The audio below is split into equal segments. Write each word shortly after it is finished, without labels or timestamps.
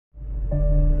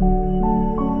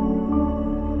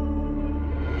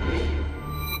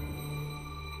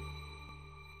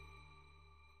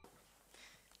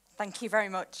Thank you very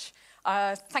much.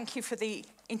 Thank you for the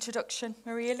introduction,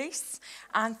 Maria-Elise,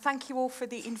 and thank you all for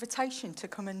the invitation to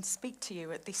come and speak to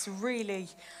you at this really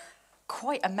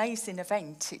quite amazing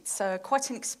event. It's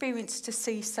quite an experience to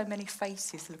see so many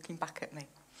faces looking back at me.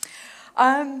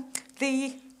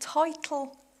 The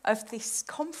title of this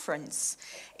conference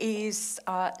is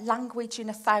Language in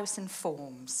 1,000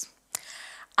 Forms.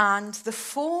 And the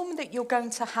form that you're going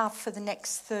to have for the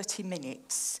next 30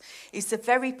 minutes is a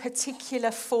very particular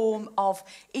form of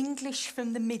English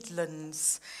from the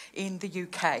Midlands in the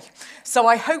UK. So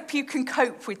I hope you can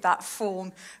cope with that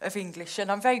form of English. And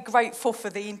I'm very grateful for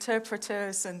the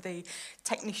interpreters and the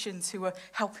technicians who are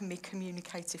helping me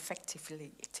communicate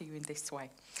effectively to you in this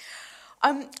way.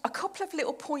 A couple of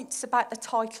little points about the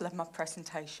title of my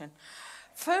presentation.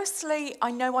 Firstly, I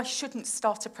know I shouldn't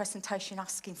start a presentation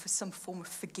asking for some form of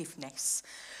forgiveness,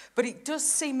 but it does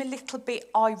seem a little bit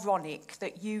ironic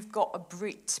that you've got a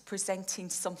Brit presenting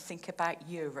something about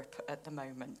Europe at the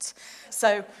moment.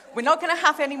 So we're not going to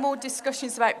have any more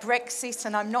discussions about Brexit,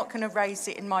 and I'm not going to raise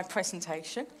it in my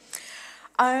presentation.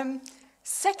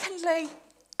 Secondly,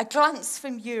 a glance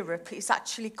from Europe is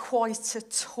actually quite a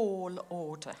tall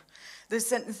order.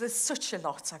 There's such a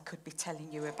lot I could be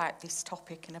telling you about this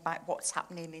topic and about what's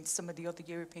happening in some of the other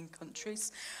European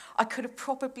countries. I could have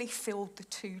probably filled the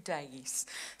 2 days.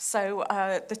 So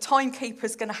the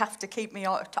timekeeper's going to have to keep me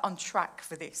on track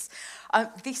for this.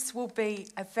 This will be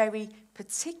a very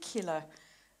particular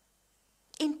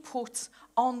input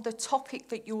on the topic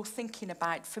that you're thinking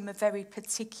about from a very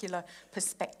particular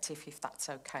perspective, if that's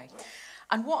okay.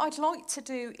 And what I'd like to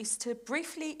do is to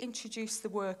briefly introduce the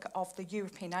work of the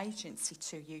European Agency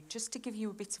to you, just to give you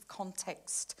a bit of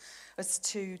context as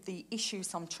to the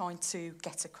issues I'm trying to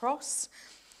get across.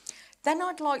 Then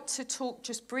I'd like to talk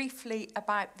just briefly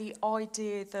about the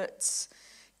idea that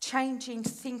changing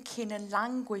thinking and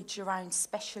language around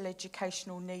special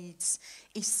educational needs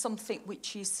is something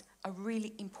which is a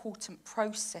really important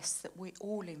process that we're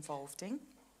all involved in.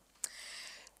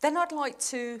 Then I'd like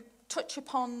to touch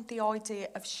upon the idea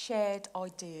of shared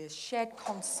ideas, shared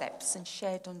concepts and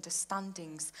shared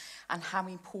understandings, and how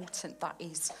important that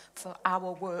is for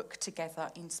our work together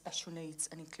in special needs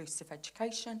and inclusive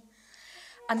education.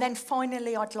 And then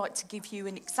finally, I'd like to give you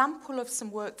an example of some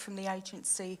work from the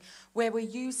agency where we're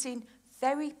using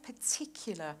very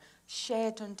particular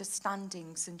shared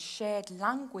understandings and shared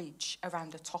language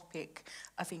around the topic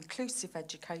of inclusive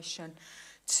education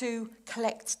to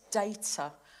collect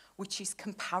data which is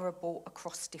comparable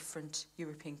across different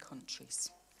European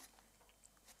countries.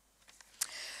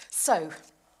 So,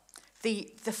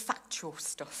 the factual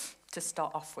stuff to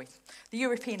start off with. The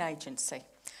European Agency.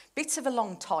 Bit of a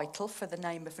long title for the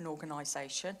name of an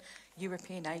organisation,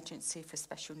 European Agency for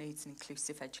Special Needs and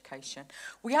Inclusive Education.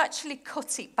 We actually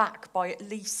cut it back by at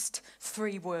least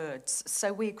 3 words,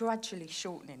 so we're gradually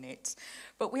shortening it.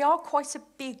 But we are quite a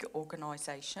big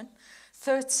organisation,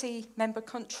 30 member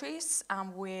countries,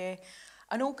 and we're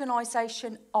an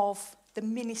organisation of the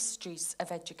ministries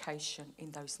of education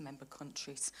in those member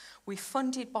countries. We're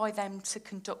funded by them to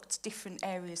conduct different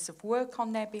areas of work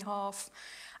on their behalf,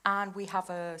 and we have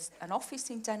an office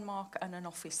in Denmark and an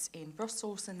office in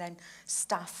Brussels, and then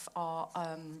staff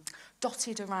are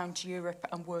dotted around Europe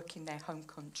and work in their home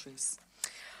countries.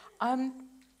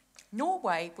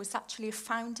 Norway was actually a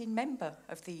founding member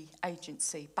of the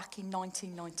agency back in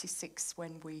 1996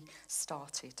 when we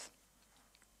started.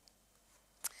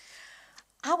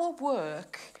 Our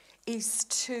work is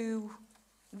to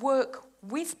work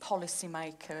with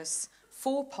policymakers,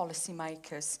 for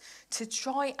policymakers, to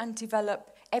try and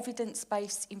develop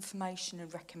evidence-based information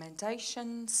and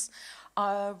recommendations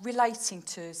relating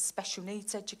to special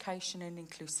needs education and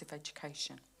inclusive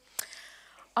education.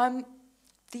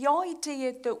 The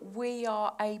idea that we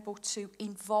are able to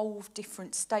involve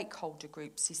different stakeholder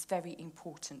groups is very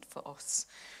important for us.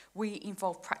 We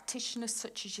involve practitioners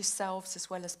such as yourselves, as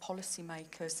well as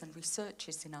policymakers and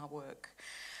researchers in our work.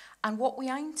 And what we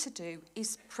aim to do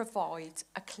is provide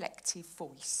a collective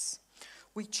voice.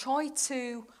 We try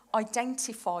to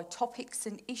identify topics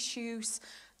and issues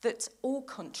that all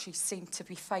countries seem to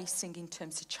be facing in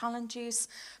terms of challenges,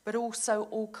 but also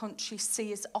all countries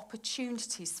see as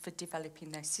opportunities for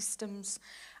developing their systems,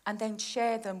 and then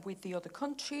share them with the other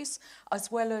countries, as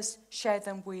well as share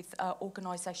them with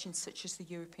organisations such as the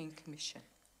European Commission.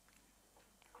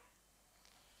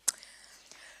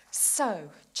 So,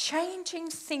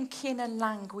 changing thinking and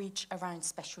language around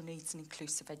special needs and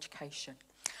inclusive education.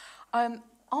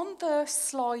 On the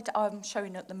slide I'm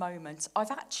showing at the moment,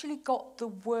 I've actually got the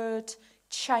word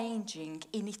changing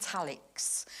in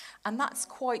italics, and that's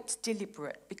quite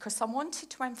deliberate because I wanted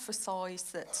to emphasise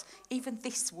that even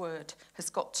this word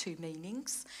has got two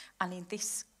meanings, and in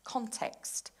this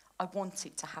context I want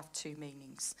it to have two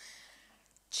meanings.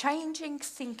 Changing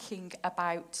thinking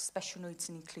about special needs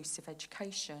and inclusive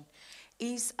education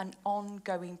is an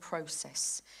ongoing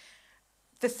process.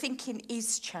 The thinking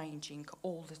is changing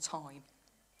all the time.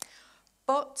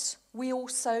 But we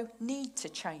also need to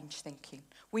change thinking.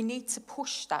 We need to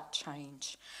push that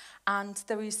change. And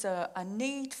there is a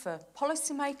need for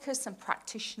policymakers and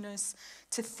practitioners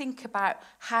to think about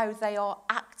how they are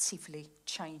actively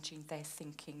changing their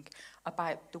thinking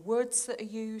about the words that are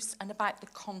used and about the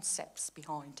concepts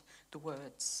behind the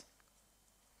words.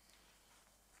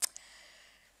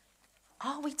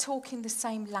 Are we talking the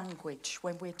same language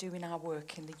when we're doing our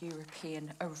work in the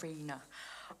European arena?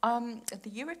 The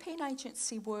European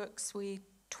Agency works with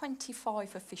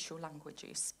 25 official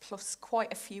languages, plus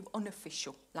quite a few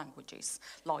unofficial languages,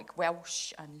 like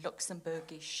Welsh and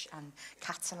Luxembourgish and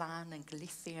Catalan and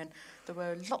Galician. There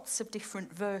were lots of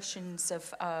different versions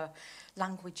of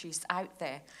languages out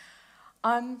there.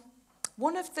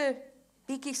 One of the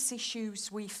biggest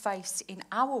issues we face in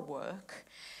our work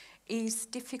is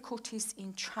difficulties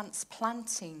in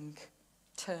transplanting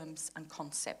terms and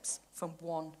concepts from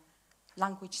one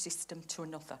language system to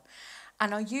another.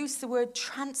 And I use the word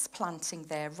transplanting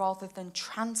there rather than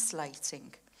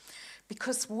translating,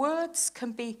 because words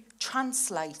can be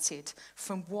translated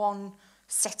from one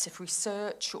set of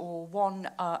research or one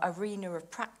arena of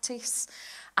practice,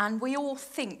 and we all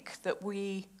think that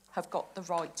we have got the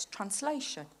right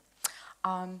translation.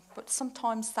 But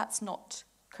sometimes that's not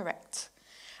correct.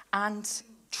 And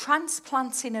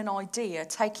transplanting an idea,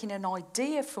 taking an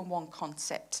idea from one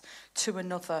concept to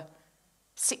another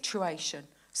situation,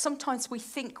 sometimes we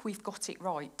think we've got it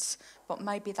right, but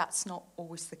maybe that's not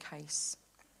always the case.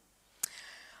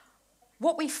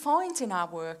 What we find in our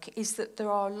work is that there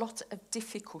are a lot of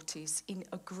difficulties in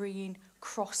agreeing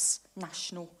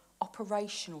cross-national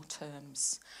operational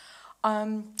terms.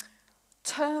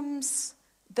 Terms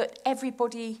that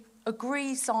everybody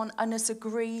agrees on and has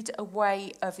agreed a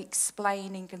way of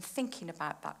explaining and thinking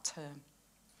about that term.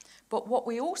 But what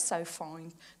we also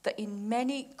find that in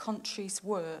many countries'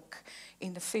 work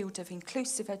in the field of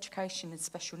inclusive education and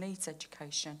special needs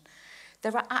education,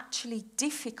 there are actually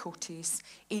difficulties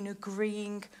in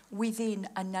agreeing within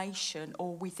a nation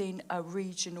or within a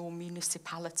region or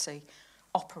municipality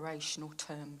operational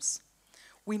terms.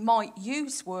 We might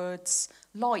use words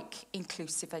like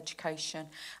inclusive education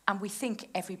and we think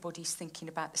everybody's thinking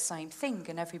about the same thing,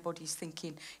 and everybody's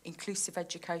thinking inclusive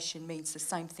education means the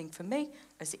same thing for me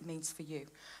as it means for you.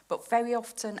 But very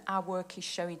often our work is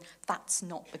showing that's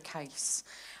not the case.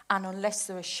 And unless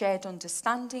there are shared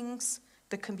understandings,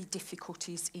 there can be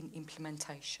difficulties in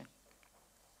implementation.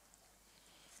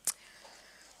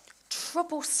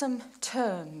 Troublesome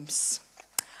terms.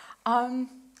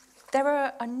 There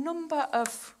are a number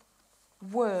of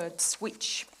words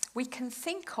which we can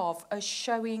think of as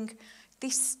showing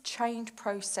this change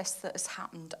process that has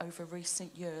happened over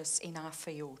recent years in our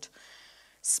field.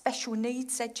 Special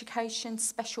needs education,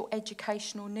 special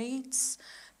educational needs.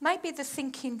 Maybe the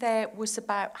thinking there was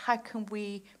about how can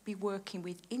we be working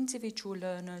with individual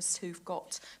learners who've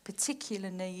got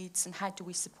particular needs and how do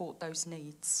we support those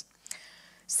needs.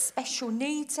 Special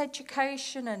needs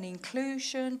education and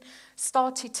inclusion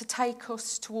started to take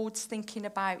us towards thinking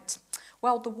about,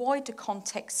 well, the wider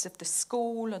context of the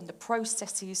school and the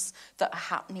processes that are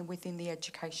happening within the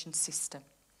education system.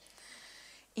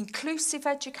 Inclusive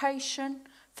education,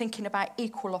 thinking about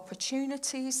equal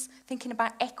opportunities, thinking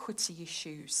about equity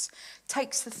issues,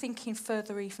 takes the thinking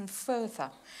even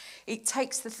further. It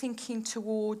takes the thinking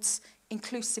towards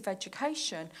inclusive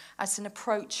education as an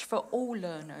approach for all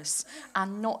learners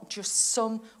and not just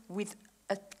some with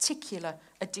a particular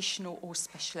additional or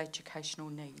special educational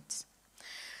needs.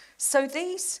 So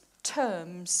these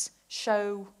terms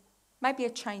show maybe a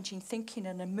change in thinking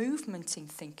and a movement in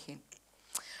thinking.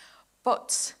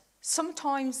 But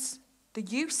sometimes the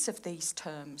use of these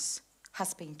terms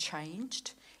has been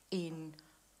changed in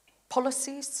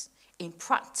policies, in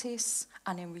practice,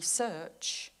 and in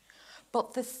research,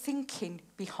 but the thinking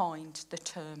behind the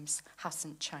terms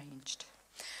hasn't changed.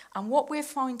 And what we're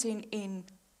finding in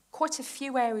quite a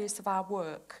few areas of our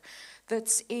work,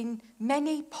 that in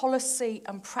many policy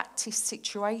and practice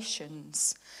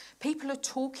situations, people are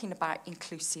talking about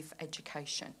inclusive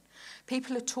education.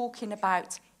 People are talking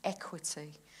about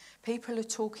equity. People are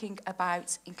talking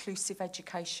about inclusive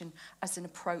education as an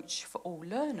approach for all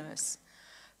learners.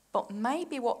 But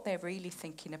maybe what they're really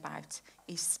thinking about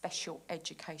is special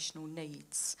educational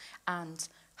needs and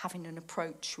having an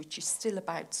approach which is still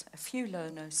about a few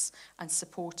learners and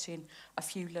supporting a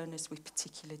few learners with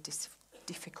particular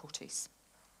difficulties.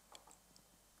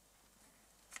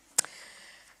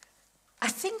 I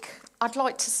think I'd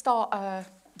like to start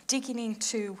digging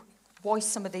into why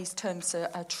some of these terms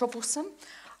are troublesome.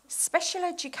 Special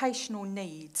educational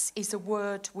needs is a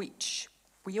word which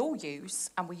we all use,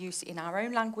 and we use it in our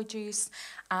own languages,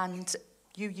 and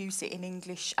you use it in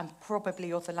English and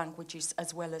probably other languages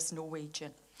as well as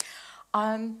Norwegian.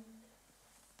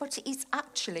 But it is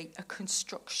actually a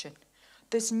construction.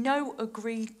 There's no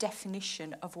agreed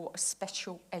definition of what a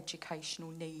special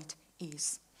educational need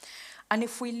is. And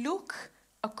if we look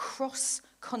across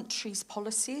countries'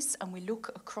 policies and we look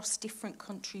across different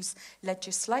countries'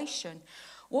 legislation,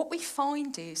 what we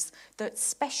find is that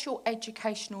special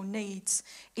educational needs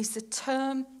is a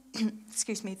term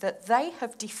that they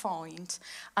have defined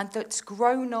and that's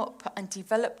grown up and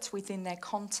developed within their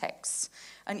contexts,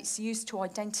 and it's used to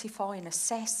identify and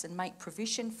assess and make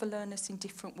provision for learners in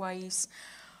different ways.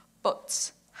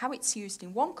 But how it's used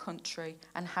in one country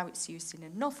and how it's used in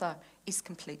another is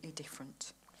completely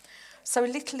different. So a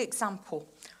little example.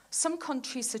 Some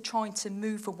countries are trying to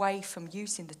move away from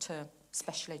using the term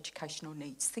special educational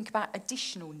needs. Think about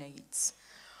additional needs.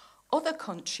 Other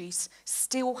countries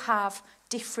still have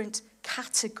different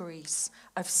categories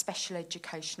of special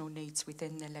educational needs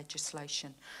within their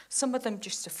legislation. Some of them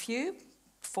just a few,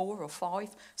 4 or 5,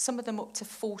 some of them up to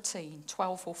 14,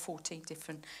 12 or 14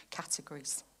 different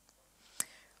categories.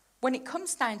 When it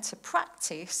comes down to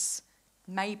practice,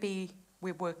 maybe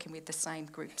we're working with the same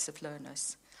groups of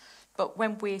learners. But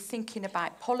when we're thinking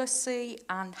about policy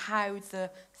and how the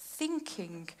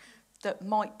thinking that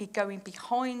might be going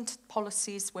behind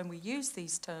policies when we use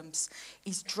these terms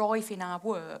is driving our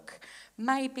work,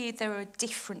 maybe there are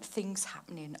different things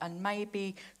happening, and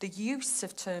maybe the use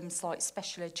of terms like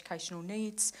special educational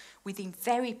needs within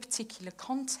very particular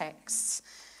contexts,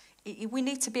 we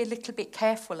need to be a little bit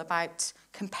careful about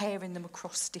comparing them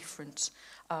across different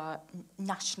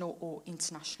national or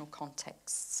international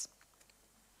contexts.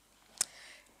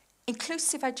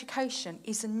 Inclusive education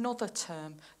is another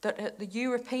term that at the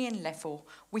European level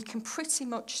we can pretty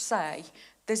much say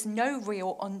there's no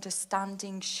real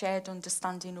understanding, shared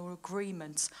understanding or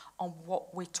agreement on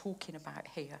what we're talking about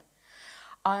here.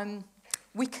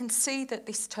 We can see that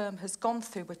this term has gone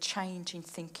through a change in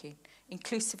thinking.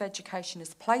 Inclusive education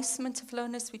as placement of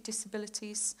learners with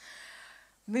disabilities,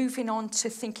 moving on to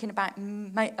thinking about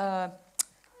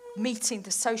meeting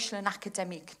the social and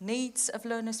academic needs of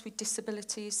learners with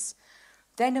disabilities,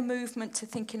 then a movement to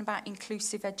thinking about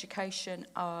inclusive education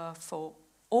for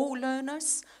all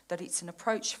learners, that it's an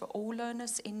approach for all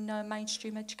learners in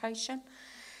mainstream education.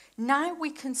 Now we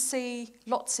can see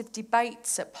lots of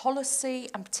debates at policy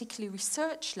and particularly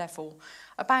research level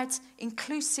about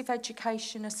inclusive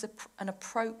education as an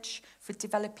approach for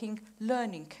developing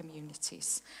learning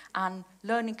communities, and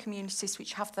learning communities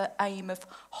which have the aim of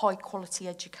high quality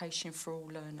education for all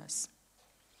learners.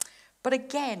 But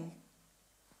again,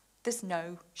 there's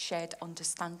no shared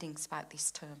understandings about this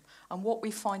term. And what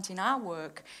we find in our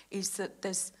work is that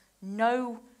there's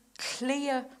no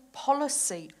clear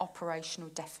policy operational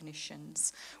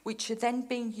definitions which are then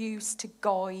being used to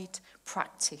guide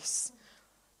practice.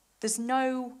 There's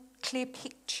no clear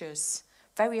pictures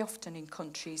very often in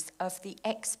countries of the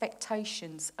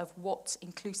expectations of what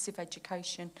inclusive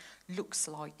education looks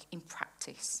like in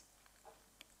practice.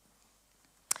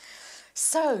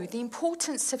 So, the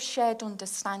importance of shared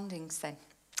understandings then.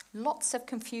 Lots of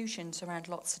confusions around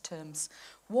lots of terms.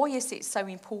 Why is it so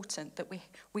important that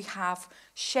we have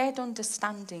shared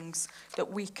understandings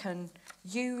that we can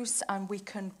use and we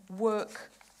can work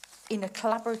in a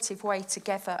collaborative way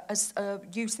together, as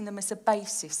using them as a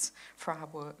basis for our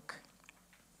work?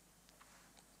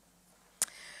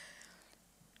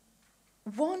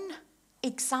 One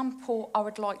example I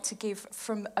would like to give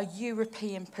from a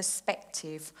European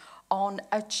perspective on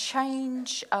a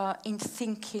change in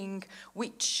thinking,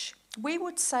 which we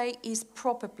would say is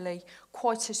probably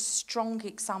quite a strong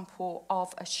example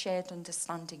of a shared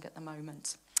understanding at the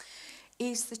moment,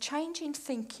 is the change in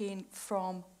thinking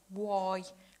from why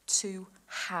to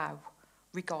how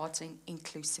regarding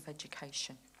inclusive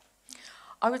education.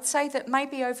 I would say that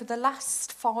maybe over the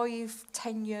last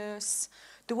 5-10 years,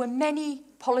 there were many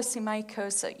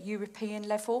policymakers at European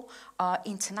level,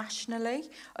 internationally,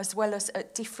 as well as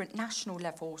at different national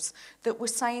levels, that were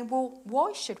saying, well,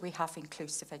 why should we have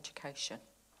inclusive education?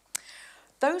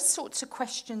 Those sorts of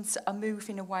questions are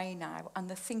moving away now, and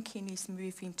the thinking is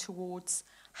moving towards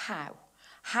how.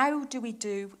 How do we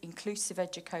do inclusive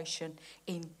education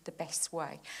in the best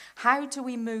way? How do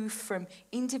we move from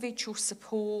individual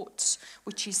support,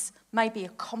 which is maybe a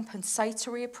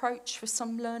compensatory approach for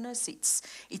some learners?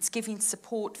 It's giving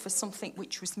support for something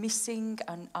which was missing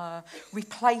and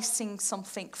replacing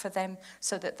something for them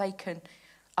so that they can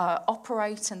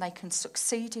operate and they can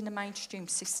succeed in the mainstream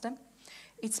system.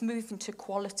 It's moving to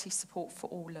quality support for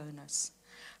all learners.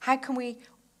 How can we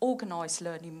organise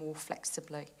learning more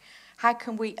flexibly? How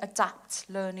can we adapt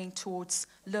learning towards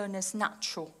learners'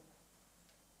 natural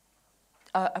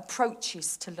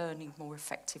approaches to learning more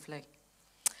effectively?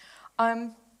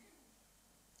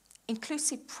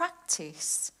 Inclusive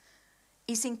practice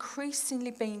is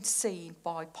increasingly being seen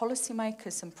by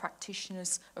policymakers and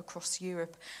practitioners across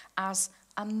Europe as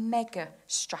a mega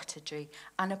strategy,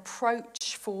 an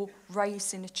approach for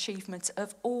raising achievement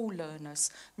of all learners,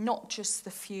 not just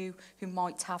the few who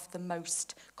might have the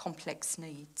most complex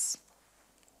needs.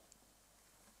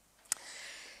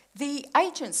 The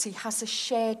agency has a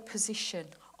shared position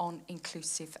on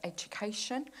inclusive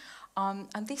education,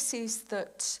 and this is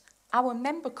that our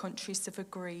member countries have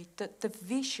agreed that the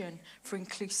vision for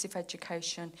inclusive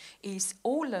education is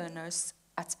all learners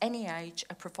at any age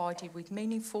are provided with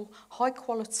meaningful,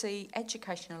 high-quality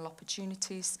educational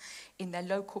opportunities in their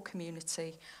local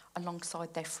community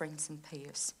alongside their friends and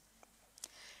peers.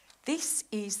 This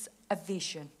is a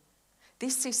vision.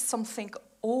 This is something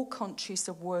all countries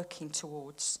are working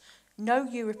towards. No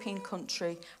European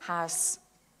country has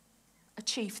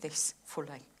achieved this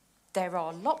fully. There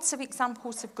are lots of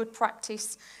examples of good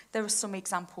practice. There are some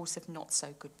examples of not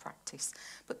so good practice.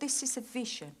 But this is a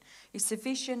vision. It's a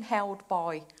vision held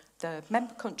by the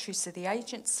member countries of the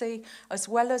agency, as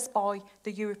well as by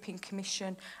the European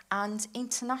Commission and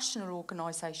international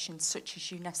organisations such as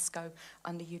UNESCO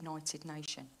and the United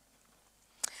Nations.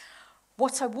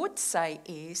 What I would say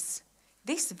is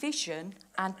this vision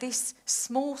and this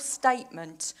small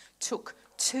statement took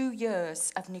 2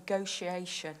 years of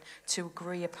negotiation to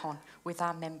agree upon with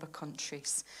our member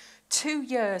countries. 2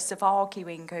 years of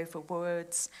arguing over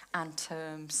words and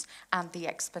terms and the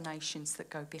explanations that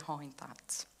go behind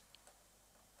that.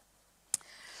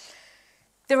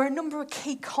 There are a number of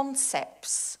key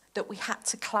concepts that we had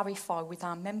to clarify with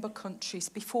our member countries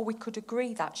before we could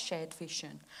agree that shared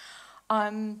vision.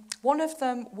 One of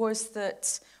them was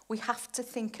that we have to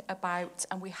think about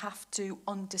and we have to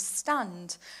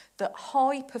understand that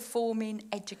high-performing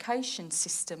education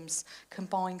systems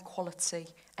combine quality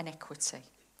and equity.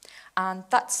 And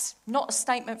that's not a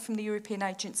statement from the European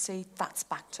Agency, that's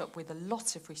backed up with a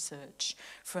lot of research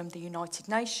from the United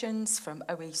Nations, from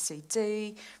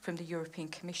OECD, from the European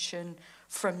Commission,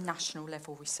 from national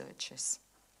level researchers.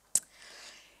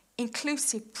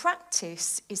 Inclusive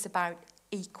practice is about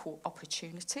equal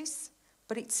opportunities,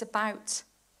 but it's about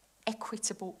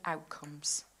equitable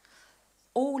outcomes.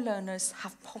 All learners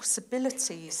have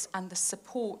possibilities and the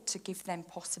support to give them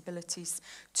possibilities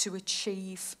to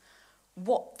achieve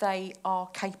what they are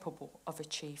capable of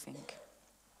achieving.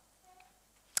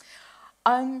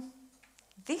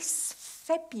 This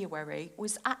February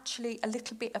was actually a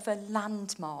little bit of a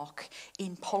landmark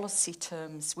in policy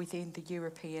terms within the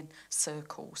European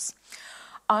circles.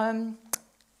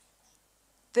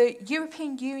 The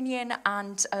European Union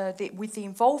and with the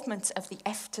involvement of the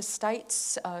EFTA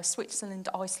states, Switzerland,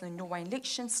 Iceland, Norway and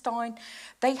Liechtenstein,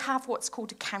 they have what's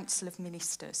called a Council of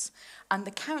Ministers. And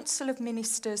the Council of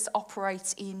Ministers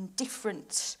operates in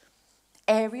different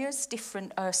areas,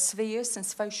 different spheres and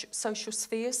social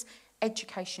spheres,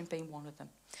 education being one of them.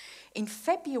 In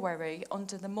February,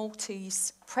 under the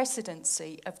Maltese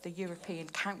presidency of the European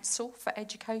Council for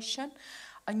Education,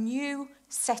 a new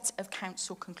set of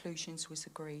council conclusions was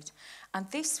agreed, and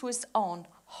this was on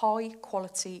high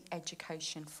quality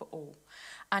education for all.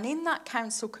 And in that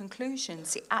council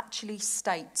conclusions, it actually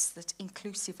states that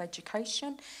inclusive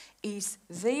education is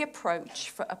the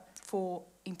approach for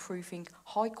improving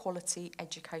high quality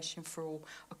education for all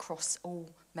across all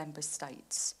member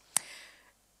states.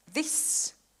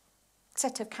 This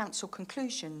set of council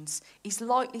conclusions is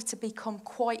likely to become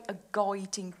quite a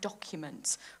guiding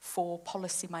document for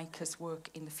policymakers' work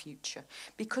in the future,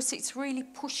 because it's really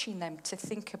pushing them to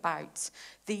think about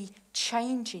the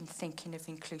changing thinking of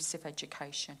inclusive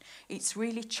education. It's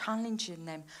really challenging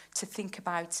them to think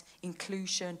about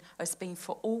inclusion as being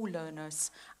for all learners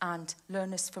and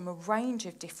learners from a range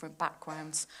of different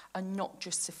backgrounds, and not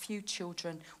just a few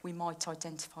children we might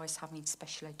identify as having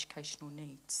special educational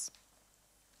needs.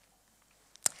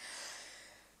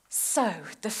 So,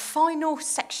 the final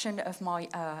section of my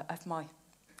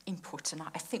input, and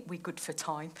I think we're good for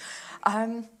time,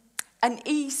 An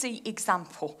easy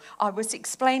example. I was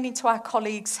explaining to our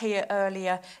colleagues here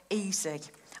earlier, EASY.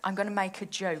 I'm going to make a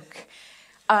joke.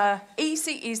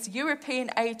 EASY is European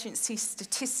Agency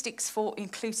Statistics for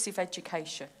Inclusive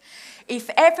Education. If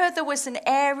ever there was an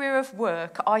area of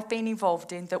work I've been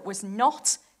involved in that was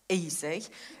not easy,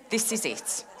 this is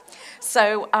it.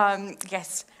 So,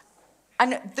 yes.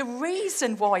 And the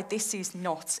reason why this is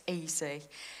not easy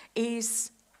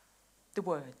is the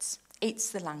words.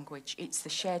 It's the language. It's the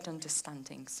shared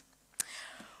understandings.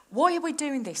 Why are we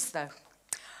doing this, though?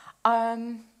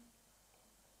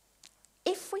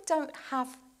 If we don't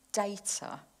have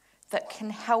data that can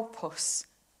help us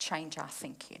change our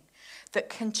thinking, that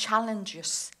can challenge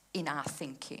us in our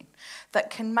thinking, that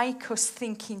can make us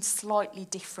think in slightly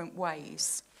different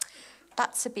ways,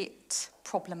 that's a bit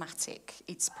problematic.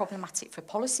 It's problematic for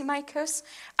policymakers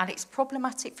and it's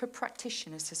problematic for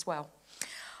practitioners as well.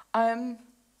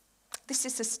 This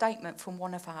is a statement from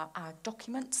one of our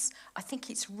documents. I think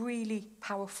it's really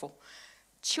powerful.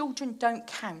 Children don't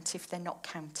count if they're not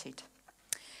counted.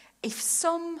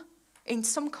 In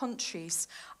some countries,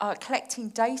 collecting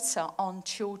data on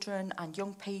children and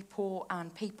young people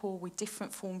and people with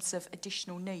different forms of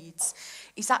additional needs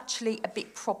is actually a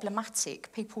bit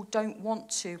problematic. People don't want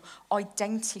to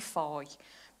identify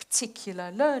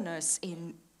particular learners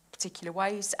in particular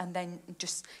ways and then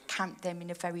just count them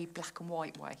in a very black and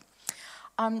white way.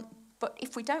 But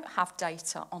if we don't have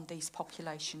data on these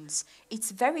populations,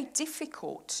 it's very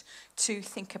difficult to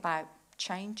think about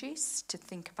changes, to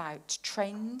think about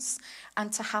trends,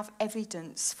 and to have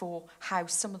evidence for how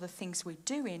some of the things we're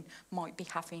doing might be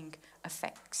having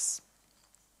effects.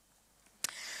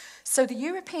 So the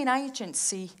European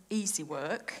agency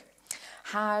EasyWork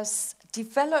has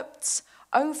developed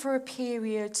over a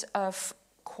period of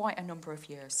quite a number of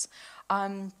years.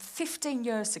 15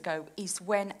 years ago is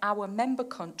when our member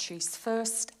countries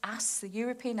first asked the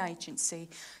European agency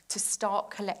to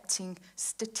start collecting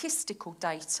statistical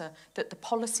data that the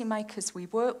policymakers we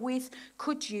work with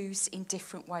could use in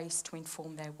different ways to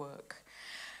inform their work.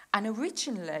 And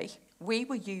originally, we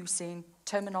were using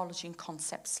terminology and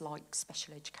concepts like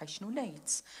special educational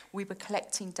needs. We were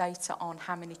collecting data on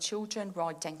how many children were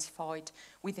identified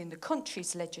within the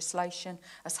country's legislation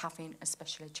as having a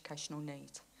special educational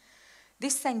need.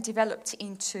 This then developed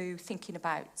into thinking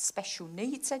about special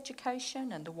needs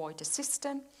education and the wider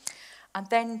system. And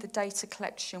then the data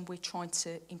collection we're trying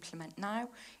to implement now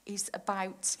is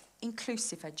about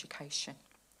inclusive education.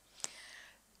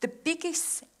 The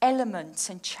biggest element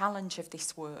and challenge of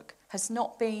this work has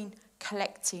not been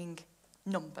collecting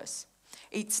numbers.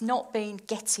 It's not been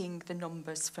getting the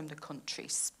numbers from the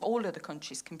countries. All of the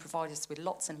countries can provide us with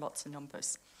lots and lots of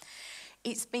numbers.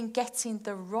 It's been getting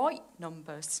the right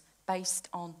numbers based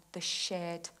on the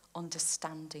shared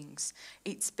understandings.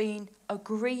 It's been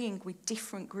agreeing with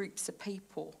different groups of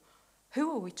people.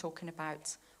 Who are we talking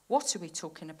about? What are we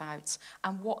talking about?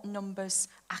 And what numbers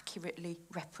accurately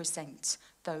represent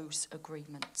those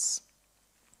agreements?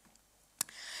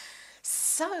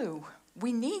 So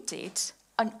we needed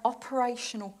an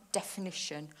operational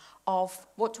definition of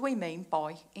what do we mean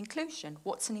by inclusion?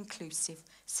 What's an inclusive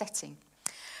setting?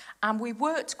 And we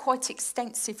worked quite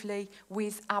extensively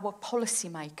with our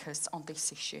policymakers on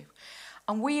this issue.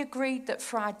 And we agreed that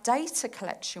for our data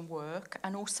collection work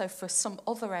and also for some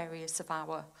other areas of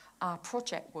our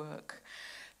project work,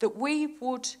 that we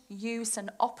would use an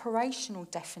operational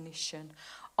definition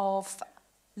of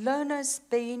learners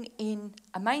being in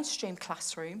a mainstream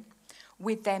classroom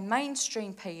with their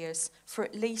mainstream peers for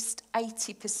at least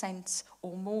 80%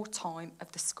 or more time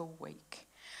of the school week.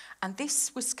 And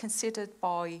this was considered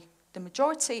by the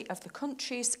majority of the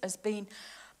countries as being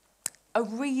a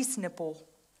reasonable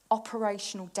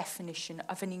operational definition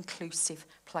of an inclusive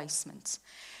placement.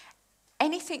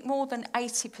 Anything more than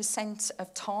 80%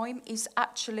 of time is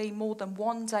actually more than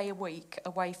 1 day a week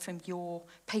away from your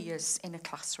peers in a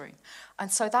classroom.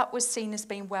 And so that was seen as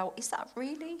being, well, is that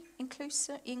really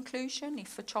inclusion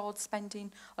if a child's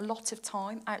spending a lot of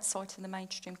time outside of the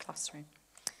mainstream classroom?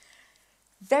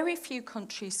 Very few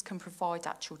countries can provide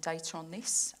actual data on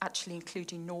this, actually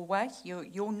including Norway.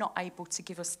 You're not able to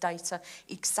give us data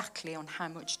exactly on how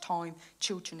much time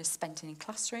children are spending in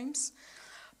classrooms.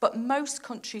 But most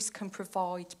countries can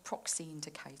provide proxy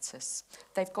indicators.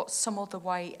 They've got some other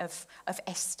way of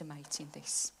estimating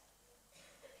this.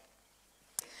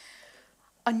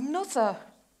 Another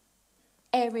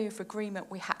area of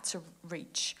agreement we had to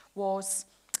reach was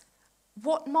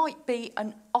what might be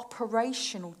an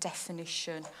operational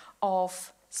definition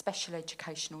of special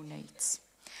educational needs.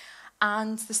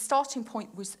 And the starting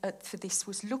point was for this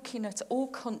was looking at all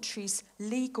countries'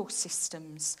 legal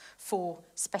systems for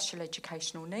special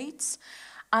educational needs,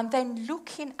 and then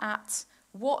looking at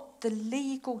what the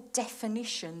legal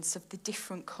definitions of the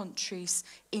different countries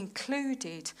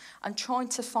included, and trying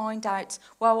to find out,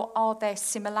 well, are there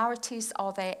similarities,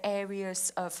 are there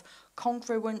areas of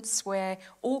congruence where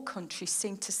all countries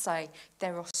seem to say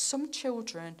there are some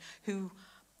children who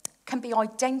can be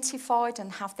identified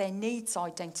and have their needs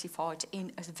identified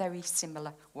in a very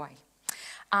similar way.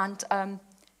 And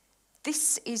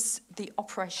this is the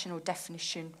operational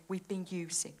definition we've been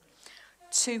using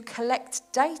to collect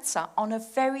data on a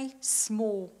very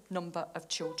small number of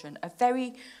children, a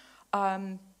very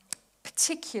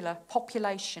particular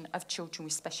population of children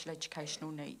with special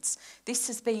educational needs. This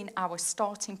has been our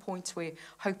starting point. We're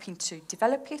hoping to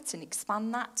develop it and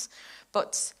expand that,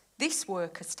 but this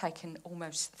work has taken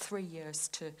almost 3 years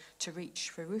to reach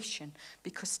fruition,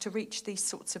 because to reach these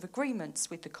sorts of agreements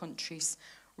with the countries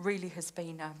really has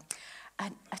been a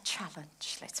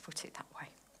challenge, let's put it that way.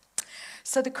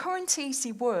 So the current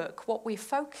easy work, what we're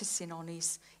focusing on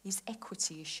is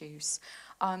equity issues.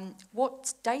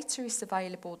 What data is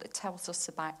available that tells us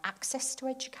about access to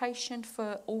education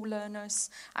for all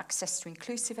learners, access to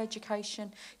inclusive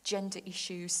education, gender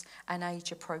issues, and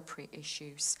age-appropriate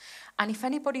issues. And if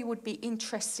anybody would be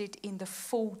interested in the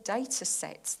full data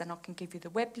sets, then I can give you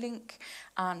the web link,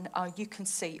 and you can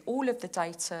see all of the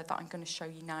data that I'm going to show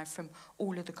you now from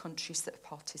all of the countries that have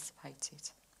participated.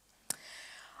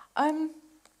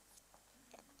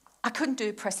 I couldn't do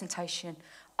a presentation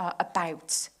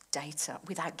about data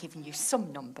without giving you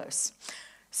some numbers.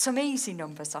 Some easy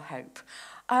numbers, I hope.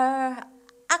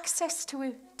 Access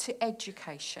to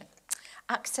education.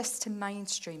 Access to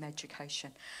mainstream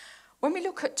education. When we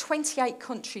look at 28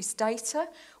 countries' data,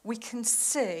 we can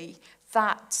see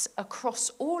that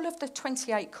across all of the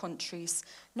 28 countries,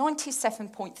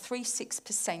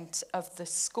 97.36% of the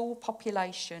school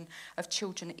population of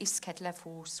children at ISKED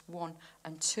levels 1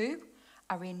 and 2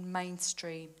 are in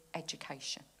mainstream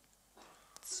education.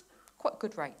 It's quite a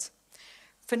good rate.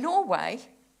 For Norway,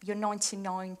 you're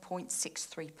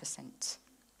 99.63%.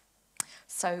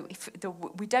 So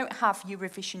we don't have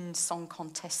Eurovision Song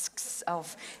Contests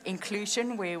of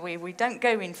inclusion, we don't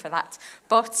go in for that.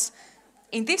 But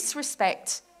in this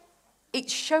respect,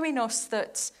 it's showing us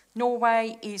that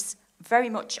Norway is very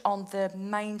much on the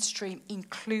mainstream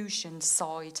inclusion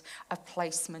side of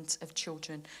placement of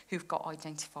children who've got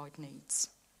identified needs.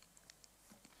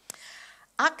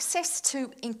 Access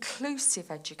to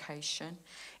inclusive education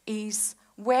is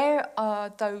where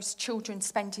are those children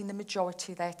spending the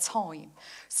majority of their time.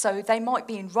 So they might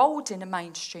be enrolled in a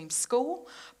mainstream school,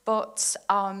 but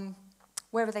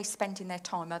where are they spending their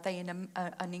time? Are they in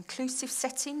an inclusive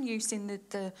setting using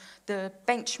the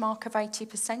benchmark of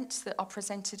 80% that I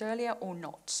presented earlier, or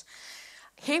not?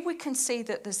 Here we can see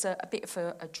that there's a bit of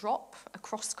a drop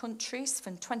across countries.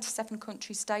 From 27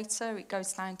 countries' data, it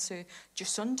goes down to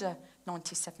just under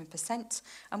 97%.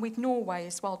 And with Norway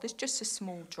as well, there's just a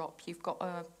small drop. You've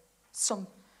got some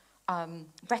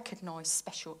recognised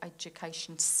special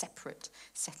education separate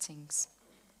settings.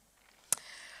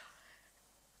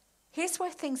 Here's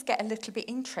where things get a little bit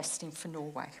interesting for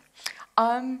Norway.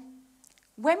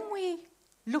 When we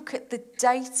look at the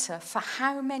data for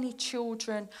how many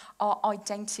children are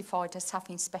identified as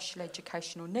having special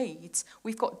educational needs,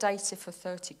 we've got data for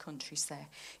 30 countries there.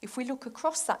 If we look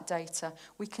across that data,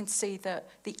 we can see that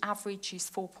the average is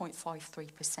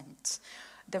 4.53%.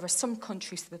 There are some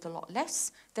countries with a lot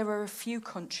less. There are a few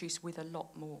countries with a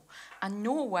lot more. And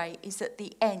Norway is at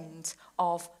the end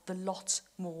of the lot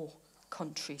more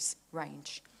countries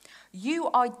range. You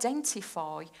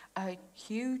identify a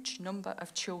huge number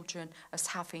of children as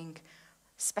having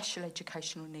special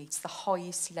educational needs, the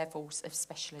highest levels of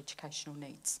special educational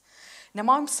needs. Now,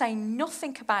 I'm saying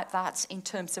nothing about that in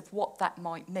terms of what that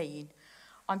might mean.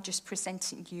 I'm just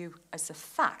presenting you as a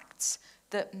fact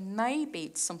that maybe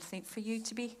it's something for you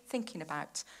to be thinking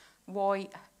about. Why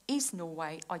is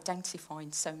Norway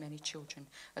identifying so many children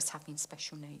as having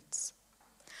special needs?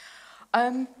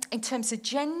 In terms of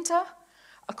gender,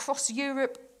 across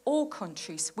Europe, all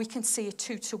countries, we can see a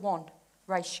 2-to-1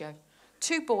 ratio.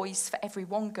 2 boys for every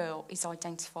 1 girl is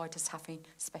identified as having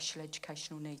special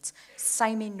educational needs.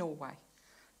 Same in Norway.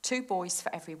 2 boys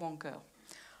for every 1 girl.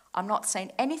 I'm not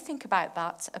saying anything about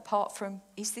that apart from,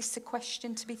 is this a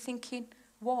question to be thinking,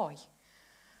 why?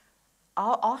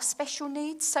 Are special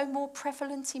needs so more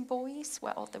prevalent in boys?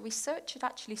 Well, the research is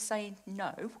actually saying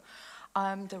no.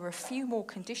 There are a few more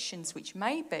conditions which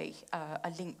may be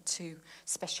a link to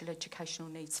special educational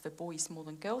needs for boys more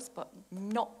than girls, but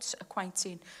not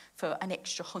accounting for an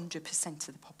extra 100%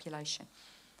 of the population.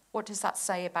 What does that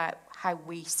say about how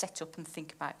we set up and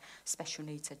think about special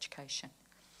needs education?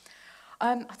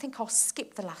 I think I'll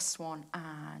skip the last one,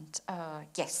 and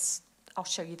yes, I'll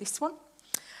show you this one.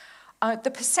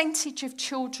 The percentage of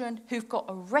children who've got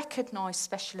a recognised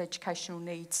special educational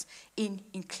needs in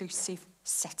inclusive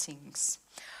settings.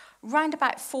 Round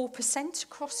about 4%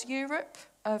 across Europe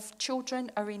of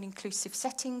children are in inclusive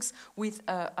settings with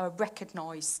a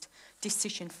recognised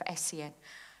decision for SEN.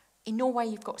 In Norway,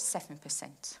 you've got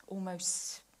 7%,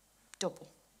 almost double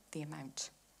the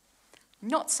amount.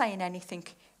 Not saying anything,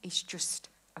 it's just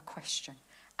a question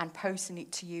and posing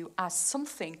it to you as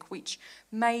something which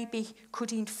maybe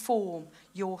could inform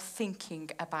your thinking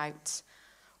about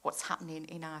what's happening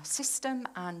in our system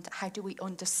and how do we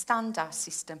understand our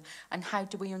system and how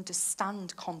do we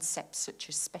understand concepts such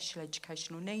as special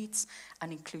educational needs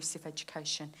and inclusive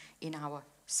education in our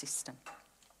system.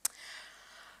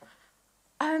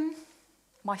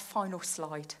 My final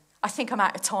slide. I think I'm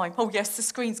out of time. Oh yes, the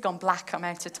screen's gone black, I'm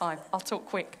out of time. I'll talk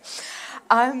quick.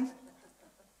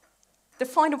 The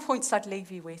final points I'd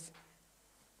leave you with.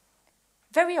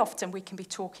 Very often we can be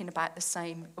talking about the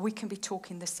same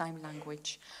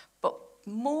language, but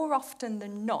more often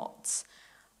than not,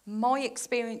 my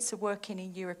experience of working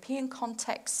in European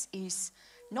contexts is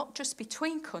not just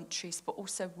between countries, but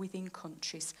also within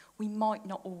countries. We might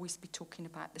not always be talking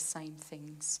about the same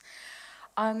things.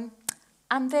 And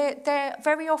they're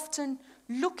very often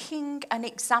looking and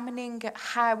examining at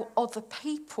how other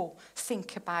people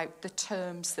think about the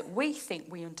terms that we think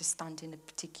we understand in a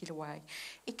particular way.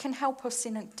 It can help us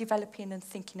in developing and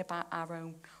thinking about our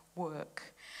own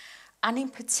work. And in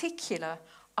particular,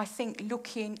 I think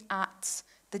looking at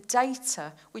the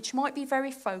data, which might be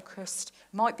very focused,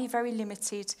 might be very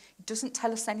limited, it doesn't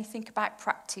tell us anything about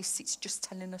practice, it's just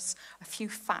telling us a few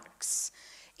facts.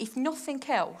 If nothing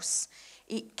else,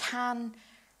 it can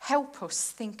help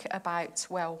us think about,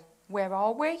 well, where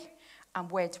are we and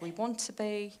where do we want to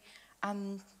be?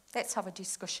 And let's have a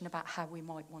discussion about how we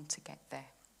might want to get there.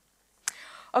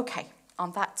 Okay,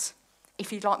 on that,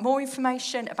 if you'd like more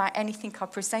information about anything I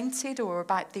presented or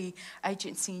about the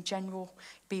agency in general,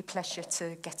 it'd be a pleasure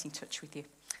to get in touch with you.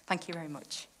 Thank you very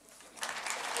much.